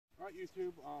Alright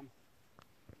YouTube,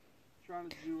 trying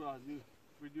to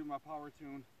redo my power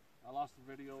tune. I lost the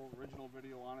original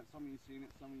video on it. Some of you seen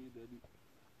it, some of you didn't.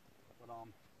 But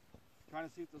trying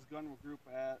to see if this gun will group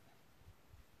at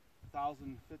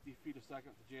 1,050 feet a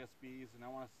second for JSBs, and I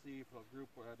want to see if it'll group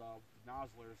at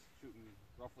nozzlers shooting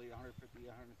roughly 150,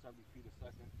 170 feet a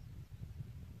second.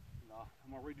 And,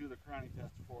 I'm going to redo the cranny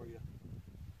test for you.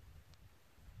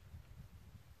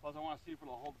 Plus I want to see if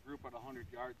it'll hold the group at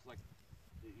 100 yards like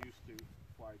it used to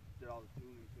before I did all the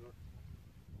tuning to it.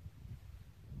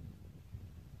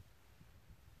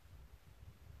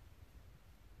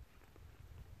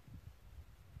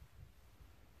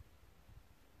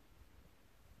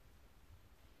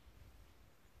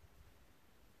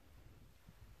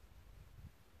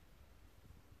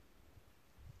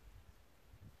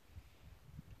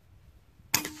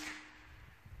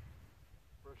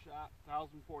 First shot,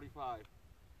 1,045.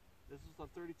 This is a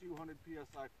 3,200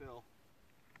 PSI fill.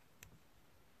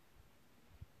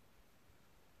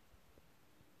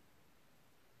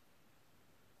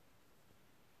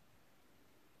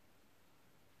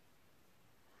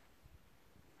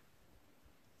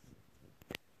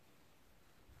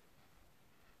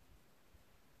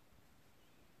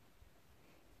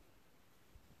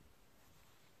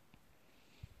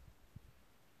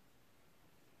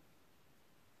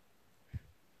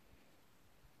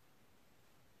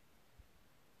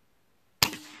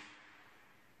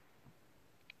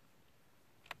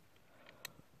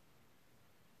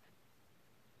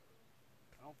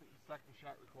 I don't think the second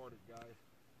shot recorded, guys.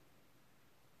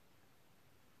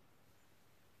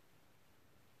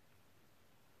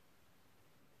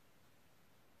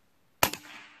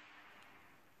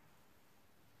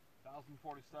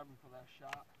 $1,047 for that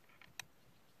shot.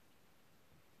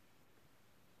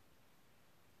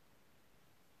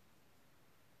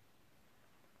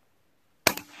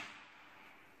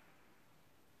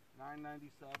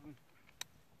 $997.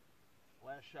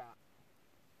 Last shot.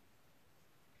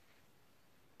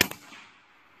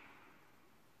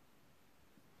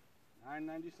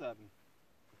 $997.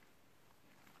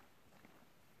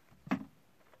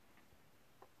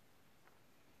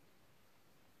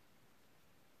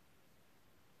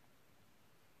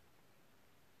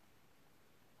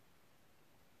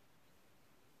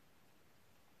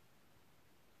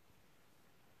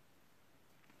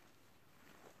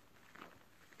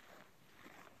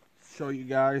 Show you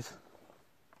guys.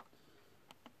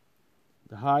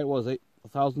 The high was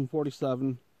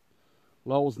 1,047.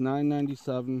 Low was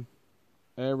 997.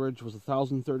 Average was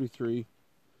 1,033.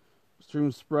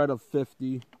 Extreme spread of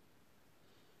 50.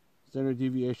 Standard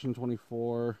deviation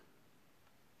 24.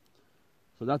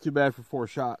 So not too bad for 4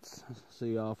 shots.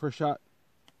 See, first shot,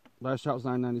 last shot was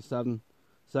 997.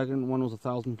 Second one was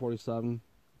 1,047.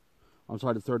 I'm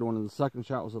sorry, the third one, and the second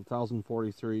shot was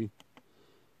 1,043.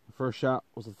 The first shot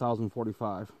was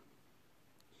 1,045.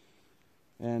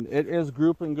 And it is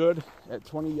grouping good at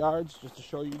 20 yards, just to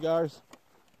show you guys.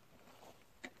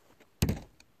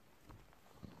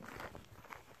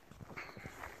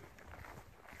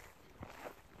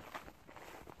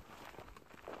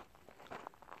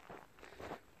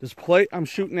 This plate I'm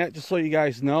shooting at, just so you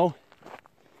guys know,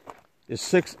 is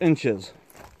 6 inches.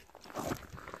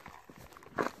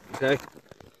 Okay?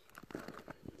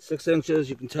 6 inches,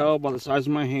 you can tell by the size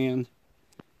of my hand.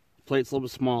 The plate's a little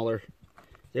bit smaller.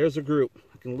 There's a group.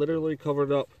 I can literally cover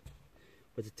it up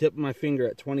with the tip of my finger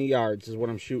at 20 yards is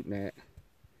what I'm shooting at.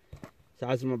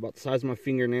 About the size of my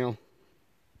fingernail.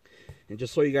 And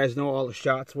just so you guys know, all the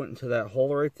shots went into that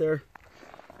hole right there.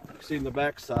 You can see in the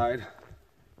back side.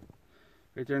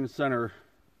 Right there in the center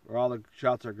where all the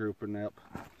shots are grouping up.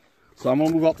 So I'm going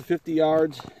to move out to 50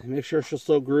 yards and make sure she'll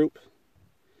still group.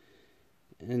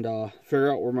 And figure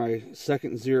out where my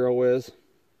second zero is.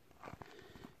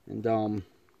 And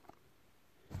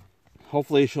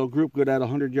hopefully she'll group good at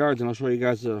 100 yards. And I'll show you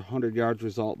guys the 100 yards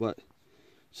result. But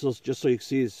just so you can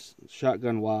see this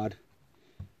shotgun wad.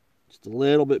 Just a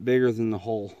little bit bigger than the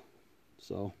hole.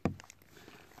 So...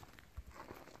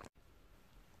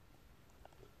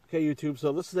 Okay, YouTube,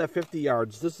 so this is at 50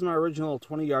 yards. This is my original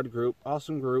 20-yard group.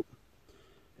 Awesome group.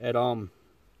 At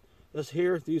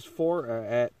these 4 are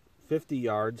at 50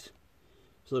 yards.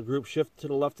 So the group shifted to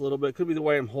the left a little bit. Could be the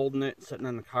way I'm holding it, sitting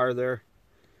on the car there.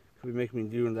 Could be making me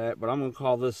doing that, but I'm going to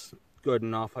call this good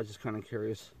enough. I was just kind of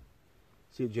curious.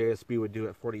 See what JSB would do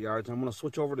at 40 yards. I'm going to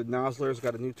switch over to nozzlers.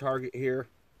 Got a new target here.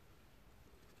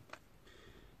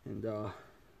 And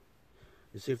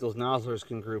you see if those nozzlers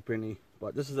can group any.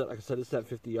 But this is, like I said, it's at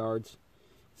 50 yards.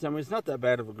 So, I mean, it's not that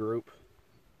bad of a group.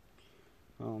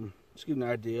 Just give you an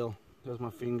idea. There's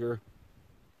my finger.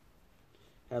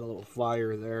 Had a little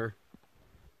flyer there.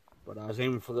 But I was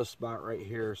aiming for this spot right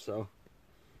here, so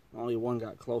only one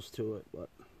got close to it. But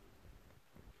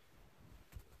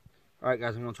alright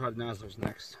guys, I'm going to try the Nozzlers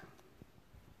next.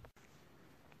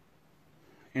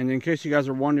 And in case you guys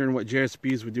are wondering what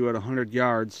JSBs would do at 100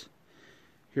 yards,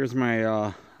 here's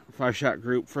my 5-shot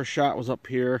group. First shot was up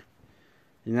here.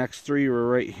 The next 3 were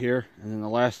right here. And then the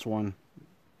last one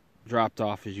dropped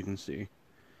off, as you can see.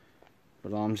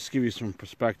 But just to give you some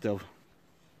perspective.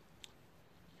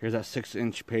 Here's that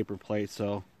 6-inch paper plate.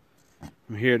 So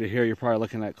from here to here, you're probably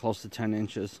looking at close to 10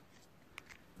 inches.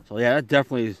 So yeah, that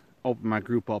definitely opened my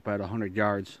group up at 100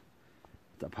 yards.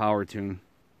 The power tune.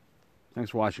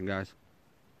 Thanks for watching, guys.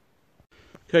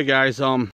 Okay guys,